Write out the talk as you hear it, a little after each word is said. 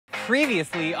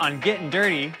Previously on Gettin'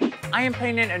 Dirty, I am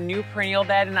putting in a new perennial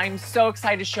bed and I'm so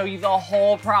excited to show you the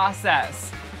whole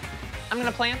process. I'm gonna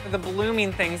plant the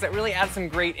blooming things that really add some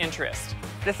great interest.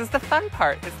 This is the fun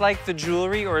part. It's like the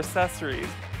jewelry or accessories.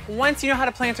 Once you know how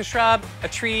to plant a shrub, a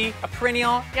tree, a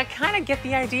perennial, you kind of get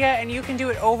the idea and you can do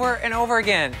it over and over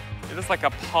again. It is like a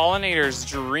pollinator's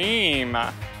dream.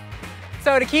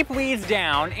 So to keep weeds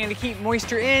down and to keep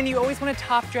moisture in, you always want to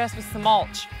top dress with some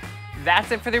mulch.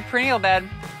 That's it for the perennial bed,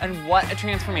 and what a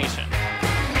transformation.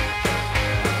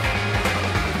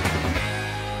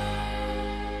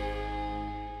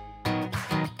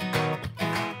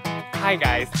 Hi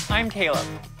guys, I'm Caleb.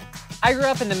 I grew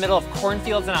up in the middle of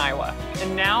cornfields in Iowa,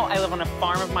 and now I live on a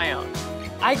farm of my own.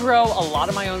 I grow a lot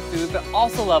of my own food, but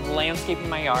also love landscaping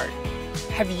my yard.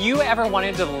 Have you ever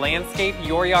wanted to landscape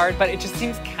your yard, but it just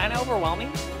seems kind of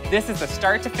overwhelming? This is the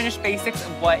start to finish basics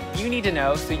of what you need to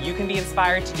know so you can be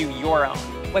inspired to do your own.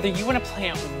 Whether you want to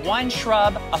plant one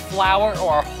shrub, a flower,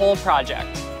 or a whole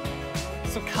project.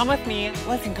 So come with me,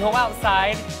 let's go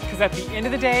outside, because at the end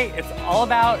of the day, it's all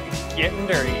about getting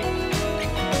dirty.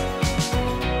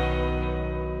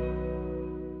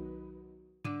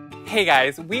 Hey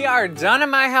guys, we are done in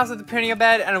my house with the perennial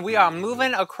bed and we are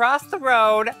moving across the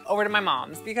road over to my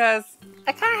mom's because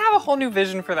I kind of have a whole new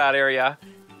vision for that area.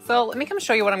 So let me come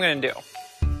show you what I'm gonna do.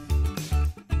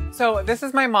 So this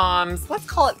is my mom's, let's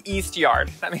call it east yard.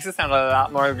 That makes it sound a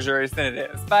lot more luxurious than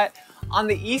it is. But on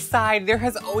the east side, there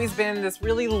has always been this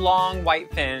really long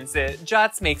white fence. It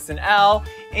juts, makes an L,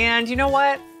 and you know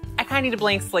what? I kind of need a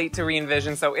blank slate to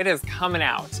re-envision, so it is coming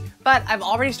out. But I've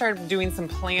already started doing some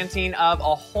planting of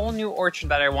a whole new orchard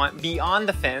that I want beyond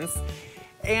the fence,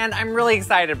 and I'm really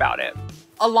excited about it.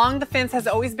 Along the fence has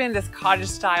always been this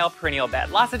cottage-style perennial bed.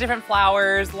 Lots of different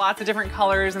flowers, lots of different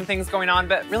colors and things going on,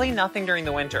 but really nothing during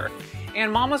the winter.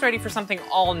 And Mom was ready for something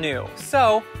all new.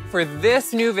 So for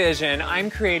this new vision,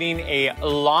 I'm creating a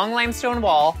long limestone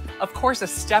wall, of course a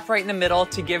step right in the middle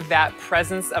to give that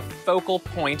presence of focal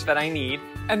point that I need,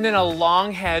 and then a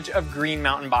long hedge of green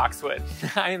mountain boxwood.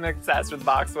 I am obsessed with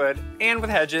boxwood and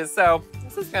with hedges, so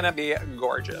this is gonna be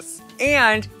gorgeous.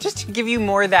 And just to give you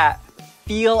more of that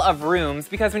feel of rooms,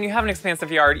 because when you have an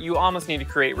expansive yard, you almost need to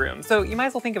create rooms. So you might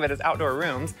as well think of it as outdoor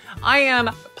rooms. I am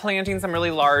planting some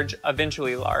really large,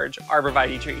 eventually large,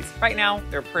 arborvitae trees. Right now,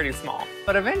 they're pretty small,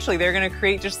 but eventually they're gonna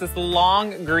create just this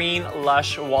long, green,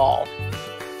 lush wall.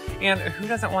 And who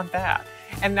doesn't want that?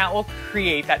 And that will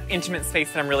create that intimate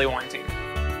space that I'm really wanting.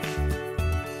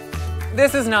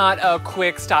 This is not a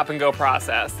quick stop and go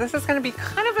process. This is gonna be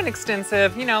kind of an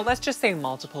extensive, let's just say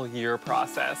multiple year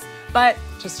process. But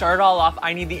to start it all off,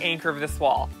 I need the anchor of this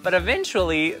wall. But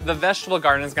eventually, the vegetable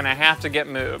garden is gonna have to get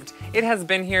moved. It has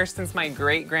been here since my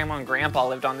great grandma and grandpa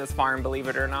lived on this farm, believe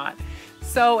it or not.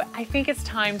 So I think it's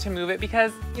time to move it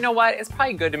because, you know what, it's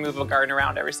probably good to move a garden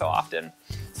around every so often.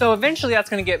 So eventually that's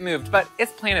gonna get moved, but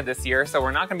it's planted this year, so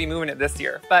we're not gonna be moving it this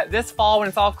year. But this fall, when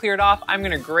it's all cleared off, I'm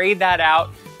gonna grade that out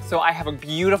so I have a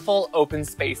beautiful open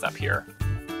space up here.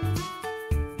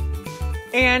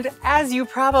 And as you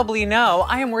probably know,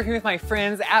 I am working with my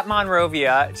friends at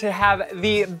Monrovia to have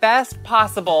the best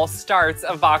possible starts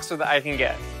of boxwood that I can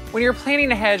get. When you're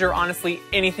planting a hedge or honestly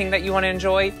anything that you want to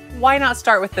enjoy, why not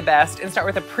start with the best and start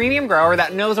with a premium grower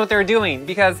that knows what they're doing?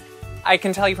 Because I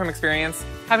can tell you from experience,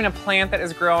 having a plant that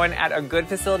is growing at a good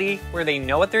facility where they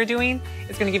know what they're doing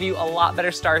is going to give you a lot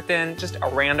better start than just a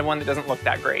random one that doesn't look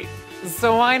that great.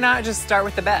 So why not just start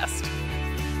with the best?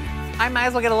 I might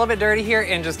as well get a little bit dirty here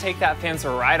and just take that fence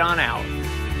right on out.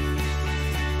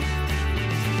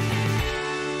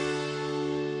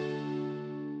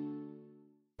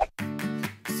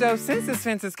 So since this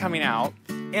fence is coming out,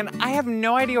 and I have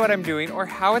no idea what I'm doing or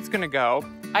how it's gonna go,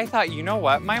 I thought, you know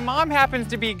what, my mom happens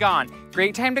to be gone.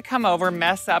 Great time to come over,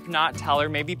 mess up, not tell her,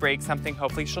 maybe break something,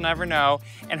 hopefully she'll never know,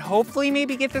 and hopefully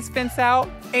maybe get this fence out.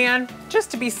 And just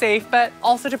to be safe, but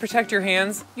also to protect your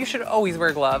hands, you should always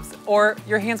wear gloves, or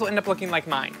your hands will end up looking like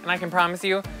mine. And I can promise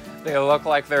you, they look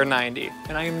like they're 90.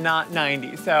 And I am not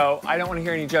 90, so I don't wanna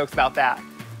hear any jokes about that.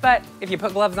 But if you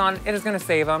put gloves on, it is gonna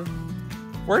save them.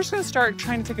 We're just gonna start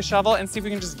trying to take a shovel and see if we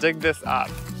can just dig this up.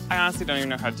 I honestly don't even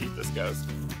know how deep this goes.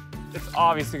 It's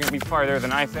obviously gonna be farther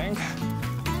than I think.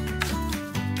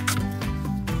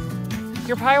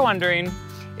 You're probably wondering,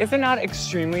 is it not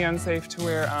extremely unsafe to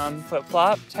wear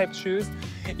flip-flop type shoes?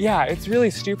 Yeah, it's really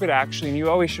stupid actually, and you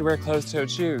always should wear closed-toed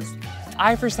shoes.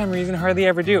 I, for some reason, hardly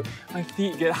ever do. My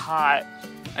feet get hot.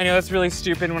 I know that's really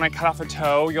stupid. When I cut off a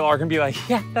toe, you're all gonna be like,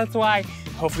 yeah, that's why.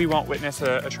 Hopefully we won't witness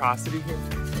an atrocity here.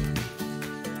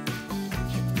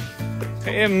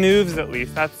 It moves at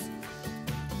least,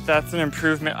 that's an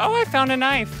improvement. Oh, I found a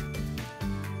knife.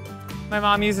 My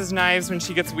mom uses knives when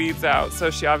she gets weeds out, so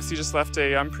she obviously just left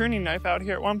a pruning knife out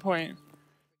here at one point.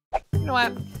 You know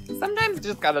what? Sometimes you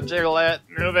just gotta jiggle it,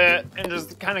 move it, and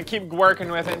just kind of keep working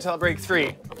with it until it breaks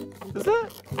free. Is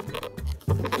it?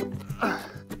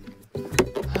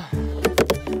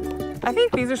 I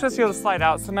think these are supposed to be able to slide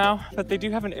out somehow, but they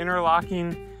do have an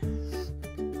interlocking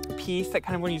piece that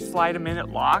kind of when you slide them in, it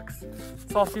locks.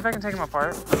 So I'll see if I can take them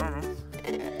apart. I don't know.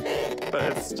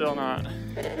 But it's still not.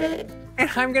 And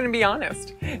I'm gonna be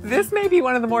honest, this may be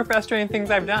one of the more frustrating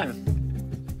things I've done.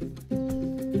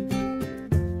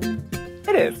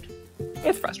 It is.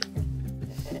 It's frustrating.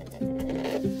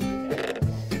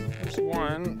 There's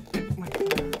one.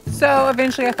 So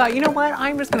eventually I thought, you know what?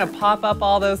 I'm just gonna pop up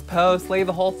all those posts, lay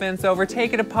the whole fence over,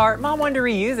 take it apart. Mom wanted to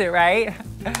reuse it, right?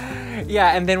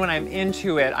 Yeah, and then when I'm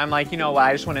into it, I'm like, you know what?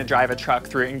 I just wanna drive a truck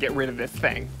through it and get rid of this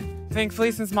thing.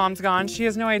 Thankfully, since Mom's gone, she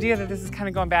has no idea that this is kind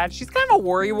of going bad. She's kind of a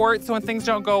worrywart, so when things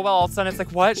don't go well, all of a sudden it's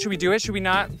like, what? Should we do it? Should we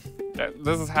not?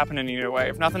 This is happening either way.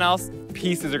 If nothing else,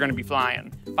 pieces are gonna be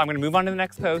flying. I'm gonna move on to the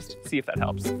next post, see if that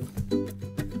helps.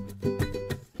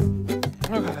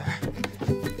 Okay.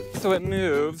 So it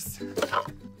moves.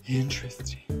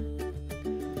 Interesting.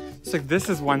 So this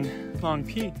is one long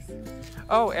piece.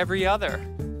 Oh, every other.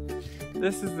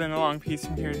 This is then a long piece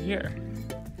from here to here.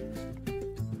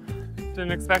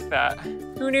 Didn't expect that.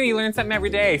 Who knew? You learn something every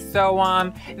day.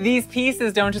 So these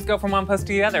pieces don't just go from one post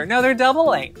to the other. No, they're double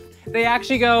length. They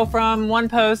actually go from one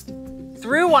post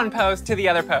through one post to the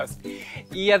other post.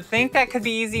 You'd think that could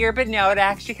be easier, but no, it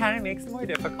actually kind of makes it more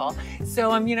difficult.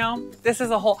 So, you know, this is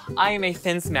a whole, I am a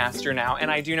fence master now, and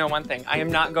I do know one thing. I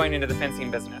am not going into the fencing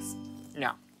business.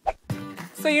 No.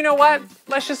 So you know what?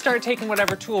 Let's just start taking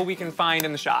whatever tool we can find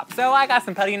in the shop. So I got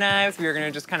some putty knives. We were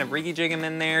gonna just kind of riggy-jig them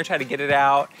in there, try to get it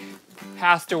out.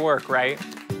 Has to work, right?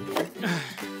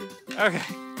 Okay.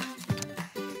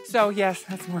 So yes,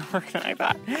 that's more work than I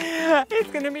thought. It's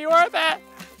gonna be worth it. I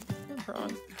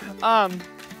promise.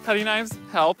 Putty knives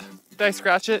help. Did I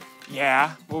scratch it?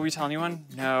 Yeah. Will we tell anyone?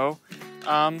 No.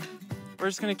 We're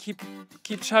just gonna keep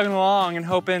chugging along and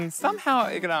hoping somehow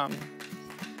it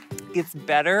gets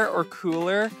better or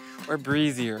cooler or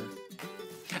breezier.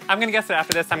 I'm gonna guess that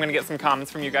after this, I'm gonna get some comments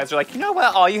from you guys. You're like, you know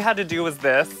what? All you had to do was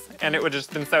this, and it would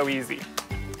just been so easy.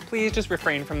 Please just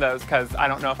refrain from those, because I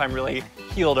don't know if I'm really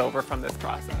healed over from this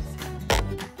process.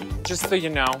 Just so you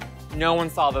know, no one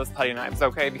saw those putty knives,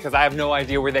 okay? Because I have no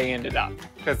idea where they ended up.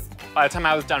 Because by the time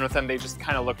I was done with them, they just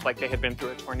kind of looked like they had been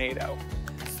through a tornado.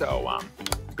 So,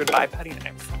 goodbye putty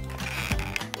knives.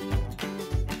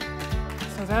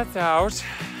 So that's out.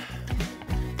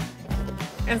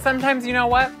 And sometimes, you know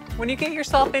what? When you get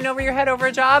yourself in over your head over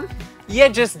a job, you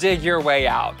just dig your way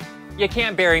out. You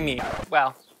can't bury me.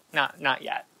 Well, not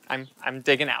yet. I'm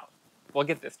digging out. We'll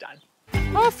get this done.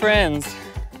 Oh, friends.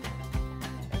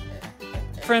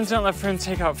 Friends don't let friends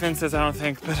take out fences, I don't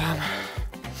think, but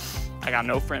I got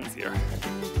no friends here.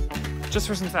 Just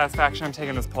for some satisfaction, I'm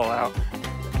taking this pole out.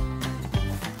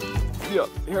 Yep,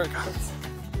 here it comes.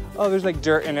 Oh, there's like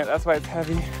dirt in it, that's why it's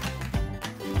heavy.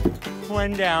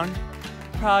 One down.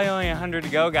 Probably only 100 to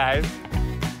go, guys.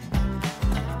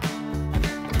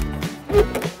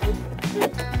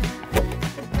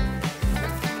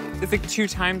 It's like 2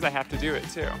 times I have to do it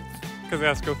too. Because I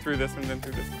have to go through this and then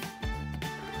through this.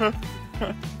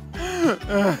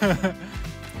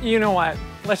 You know what?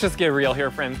 Let's just get real here,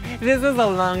 friends. This is a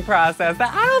long process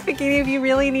that I don't think any of you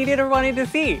really needed or wanted to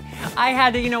see. I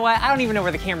had to, you know what? I don't even know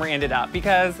where the camera ended up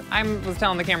because I was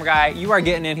telling the camera guy, you are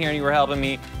getting in here and you were helping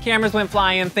me. Cameras went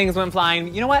flying, things went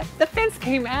flying. You know what? The fence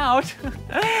came out.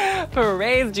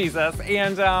 Praise Jesus.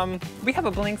 And we have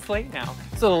a blank slate now.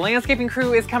 So the landscaping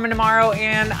crew is coming tomorrow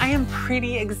and I am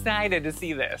pretty excited to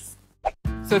see this.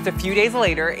 So it's a few days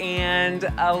later and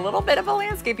a little bit of a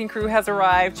landscaping crew has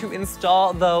arrived to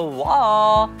install the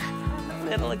wall. I'm a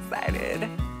little excited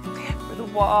for the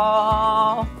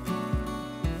wall.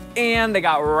 And they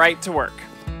got right to work.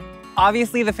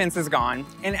 Obviously the fence is gone.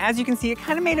 And as you can see, it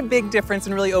kind of made a big difference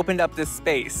and really opened up this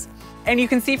space. And you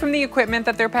can see from the equipment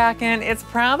that they're packing, it's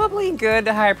probably good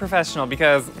to hire a professional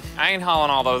because I ain't hauling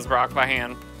all those rocks by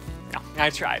hand. No, I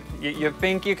tried. You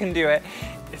think you can do it.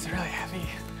 It's really heavy.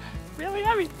 Really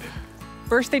heavy.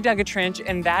 First they dug a trench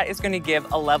and that is gonna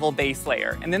give a level base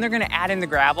layer. And then they're gonna add in the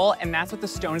gravel and that's what the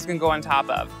stone is gonna go on top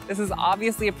of. This is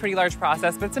obviously a pretty large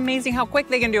process, but it's amazing how quick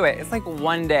they can do it. It's like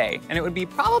one day. And it would be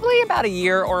probably about a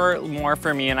year or more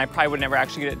for me and I probably would never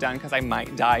actually get it done because I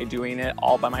might die doing it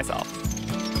all by myself.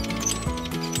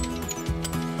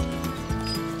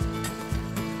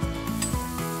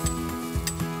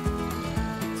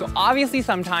 So obviously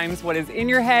sometimes what is in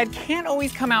your head can't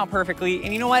always come out perfectly,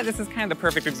 and you know what? This is kind of the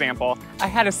perfect example. I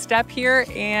had a step here,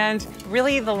 and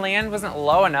really the land wasn't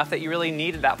low enough that you really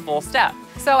needed that full step.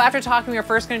 So after talking, we were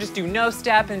first gonna just do no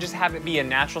step and just have it be a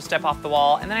natural step off the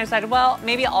wall, and then I decided, well,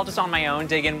 maybe I'll just on my own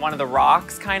dig in one of the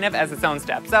rocks kind of as its own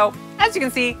step. So as you can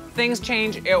see, things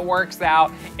change, it works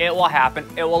out, it will happen,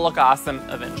 it will look awesome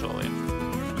eventually.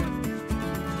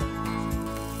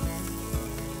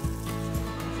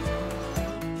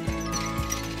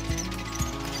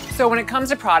 So when it comes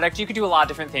to product, you could do a lot of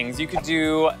different things. You could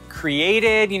do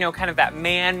created, you know, kind of that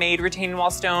man-made retaining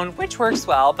wall stone, which works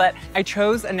well, but I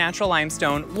chose a natural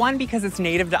limestone, one, because it's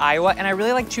native to Iowa, and I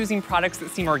really like choosing products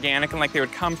that seem organic and like they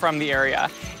would come from the area.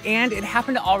 And it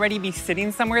happened to already be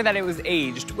sitting somewhere that it was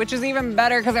aged, which is even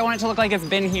better because I want it to look like it's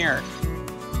been here.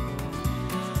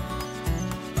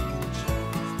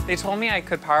 They told me I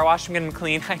could power wash them, get them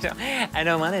clean. I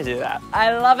don't want to do that.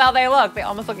 I love how they look. They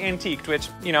almost look antiqued, which,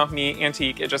 you know, me,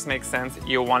 antique, it just makes sense.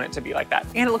 You want it to be like that.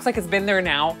 And it looks like it's been there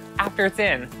now after it's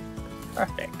in.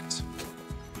 Perfect.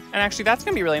 And actually, that's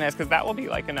gonna be really nice because that will be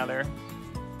like another,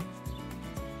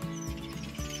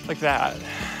 like that,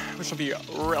 which will be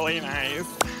really nice.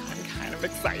 I'm kind of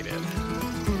excited.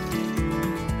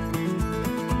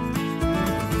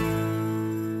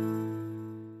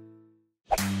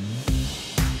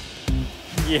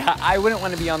 Yeah, I wouldn't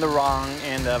want to be on the wrong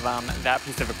end of that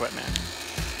piece of equipment.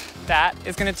 That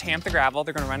is going to tamp the gravel,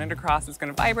 they're going to run it across, it's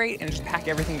going to vibrate, and just pack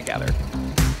everything together.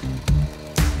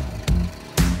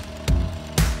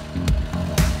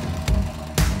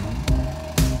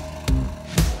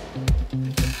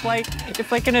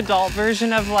 It's like an adult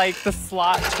version of like the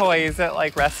slot toys at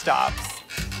like rest stops.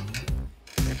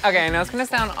 Okay, I know it's gonna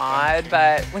sound odd,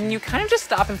 but when you kind of just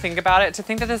stop and think about it, to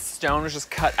think that this stone was just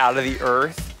cut out of the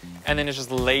earth and then it's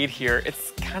just laid here,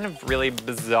 it's kind of really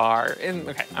bizarre. And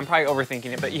okay, I'm probably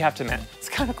overthinking it, but you have to admit, it's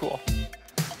kind of cool.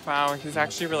 Wow, he's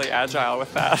actually really agile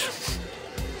with that.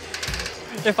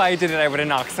 If I did it, I would have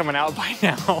knocked someone out by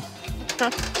now.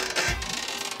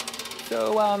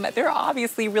 So they're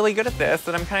obviously really good at this,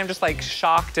 and I'm kind of just like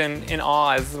shocked and in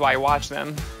awe as I watch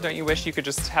them. Don't you wish you could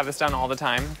just have this done all the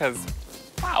time? Because,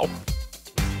 wow.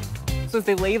 So as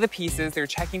they lay the pieces, they're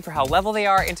checking for how level they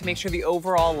are and to make sure the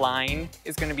overall line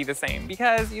is gonna be the same,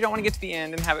 because you don't wanna get to the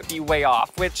end and have it be way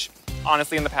off, which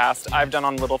honestly in the past I've done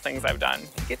on little things I've done.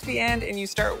 You get to the end and you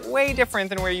start way different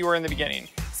than where you were in the beginning.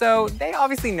 So they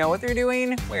obviously know what they're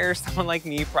doing, where someone like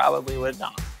me probably would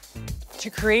not. To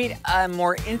create a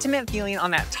more intimate feeling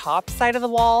on that top side of the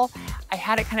wall, I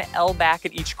had it kind of L back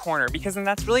at each corner, because then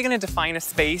that's really gonna define a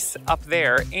space up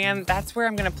there, and that's where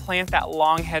I'm gonna plant that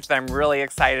long hedge that I'm really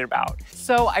excited about.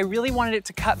 So I really wanted it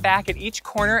to cut back at each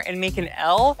corner and make an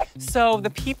L, so the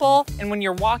people, and when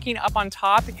you're walking up on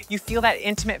top, you feel that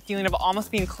intimate feeling of almost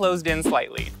being closed in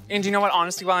slightly. And you know what,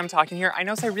 honestly, while I'm talking here, I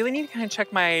noticed I really need to kind of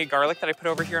check my garlic that I put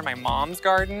over here in my mom's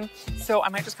garden, so I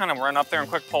might just kind of run up there and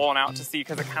quick pull one out to see,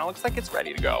 because it kind of looks like it's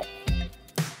ready to go.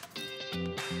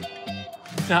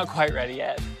 Not quite ready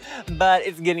yet, but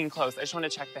it's getting close. I just want to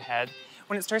check the head.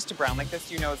 When it starts to brown like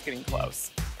this, you know it's getting close.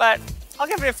 But I'll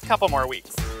give it a couple more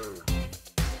weeks.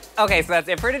 Okay, so that's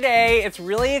it for today. It's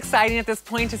really exciting at this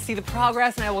point to see the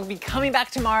progress, and I will be coming back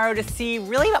tomorrow to see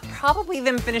really probably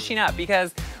them finishing up,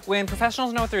 because when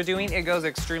professionals know what they're doing, it goes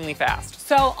extremely fast.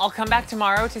 So I'll come back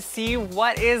tomorrow to see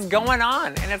what is going on,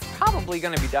 and it's probably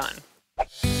gonna be done.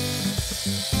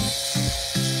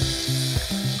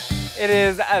 It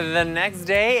is the next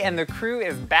day and the crew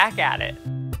is back at it.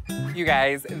 You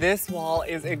guys, this wall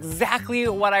is exactly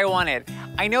what I wanted.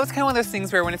 I know it's kind of one of those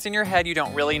things where when it's in your head, you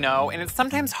don't really know, and it's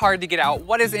sometimes hard to get out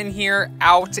what is in here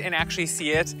out and actually see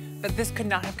it, but this could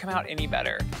not have come out any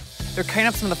better. They're cutting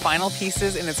up some of the final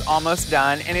pieces and it's almost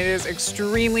done, and it is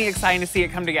extremely exciting to see it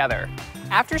come together.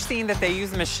 After seeing that they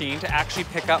use a machine to actually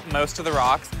pick up most of the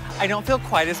rocks, I don't feel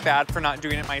quite as bad for not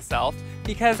doing it myself,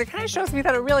 because it kind of shows me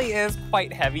that it really is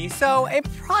quite heavy, so it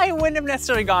probably wouldn't have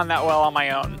necessarily gone that well on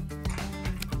my own.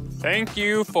 Thank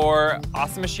you for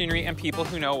awesome machinery and people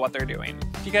who know what they're doing.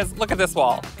 Because look at this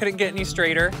wall. Couldn't get any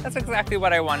straighter. That's exactly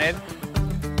what I wanted.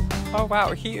 Oh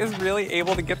wow, he is really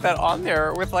able to get that on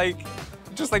there with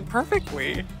just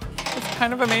perfectly. It's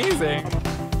kind of amazing.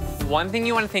 One thing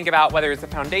you want to think about, whether it's a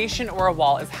foundation or a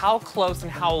wall, is how close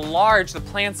and how large the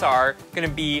plants are going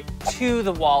to be to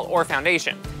the wall or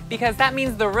foundation, because that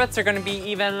means the roots are going to be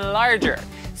even larger.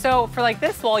 So for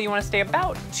this wall, you want to stay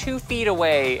about 2 feet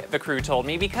away, the crew told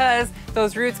me, because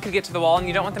those roots could get to the wall and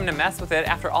you don't want them to mess with it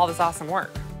after all this awesome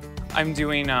work. I'm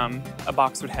doing a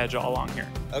boxwood hedge all along here.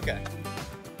 Okay.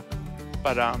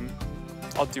 But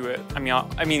I'll do it. I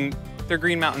mean, they're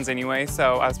green mountains anyway,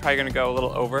 so I was probably going to go a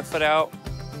little over a foot out.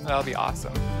 That'll be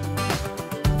awesome.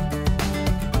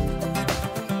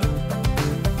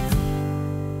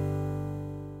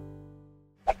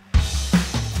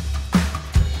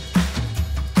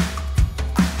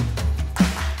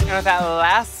 And with that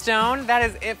last stone, that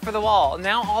is it for the wall.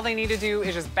 Now all they need to do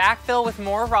is just backfill with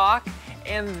more rock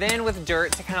and then with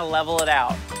dirt to kind of level it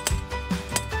out.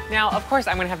 Now, of course,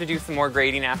 I'm gonna have to do some more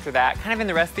grading after that, kind of in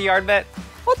the rest of the yard, but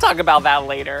we'll talk about that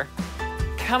later.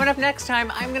 Coming up next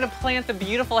time, I'm gonna plant the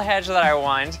beautiful hedge that I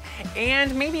want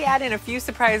and maybe add in a few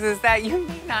surprises that you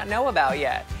may not know about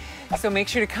yet. So make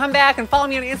sure to come back and follow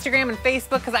me on Instagram and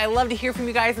Facebook because I love to hear from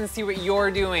you guys and see what you're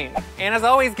doing. And as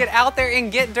always, get out there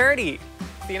and get dirty.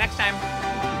 See you next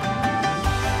time.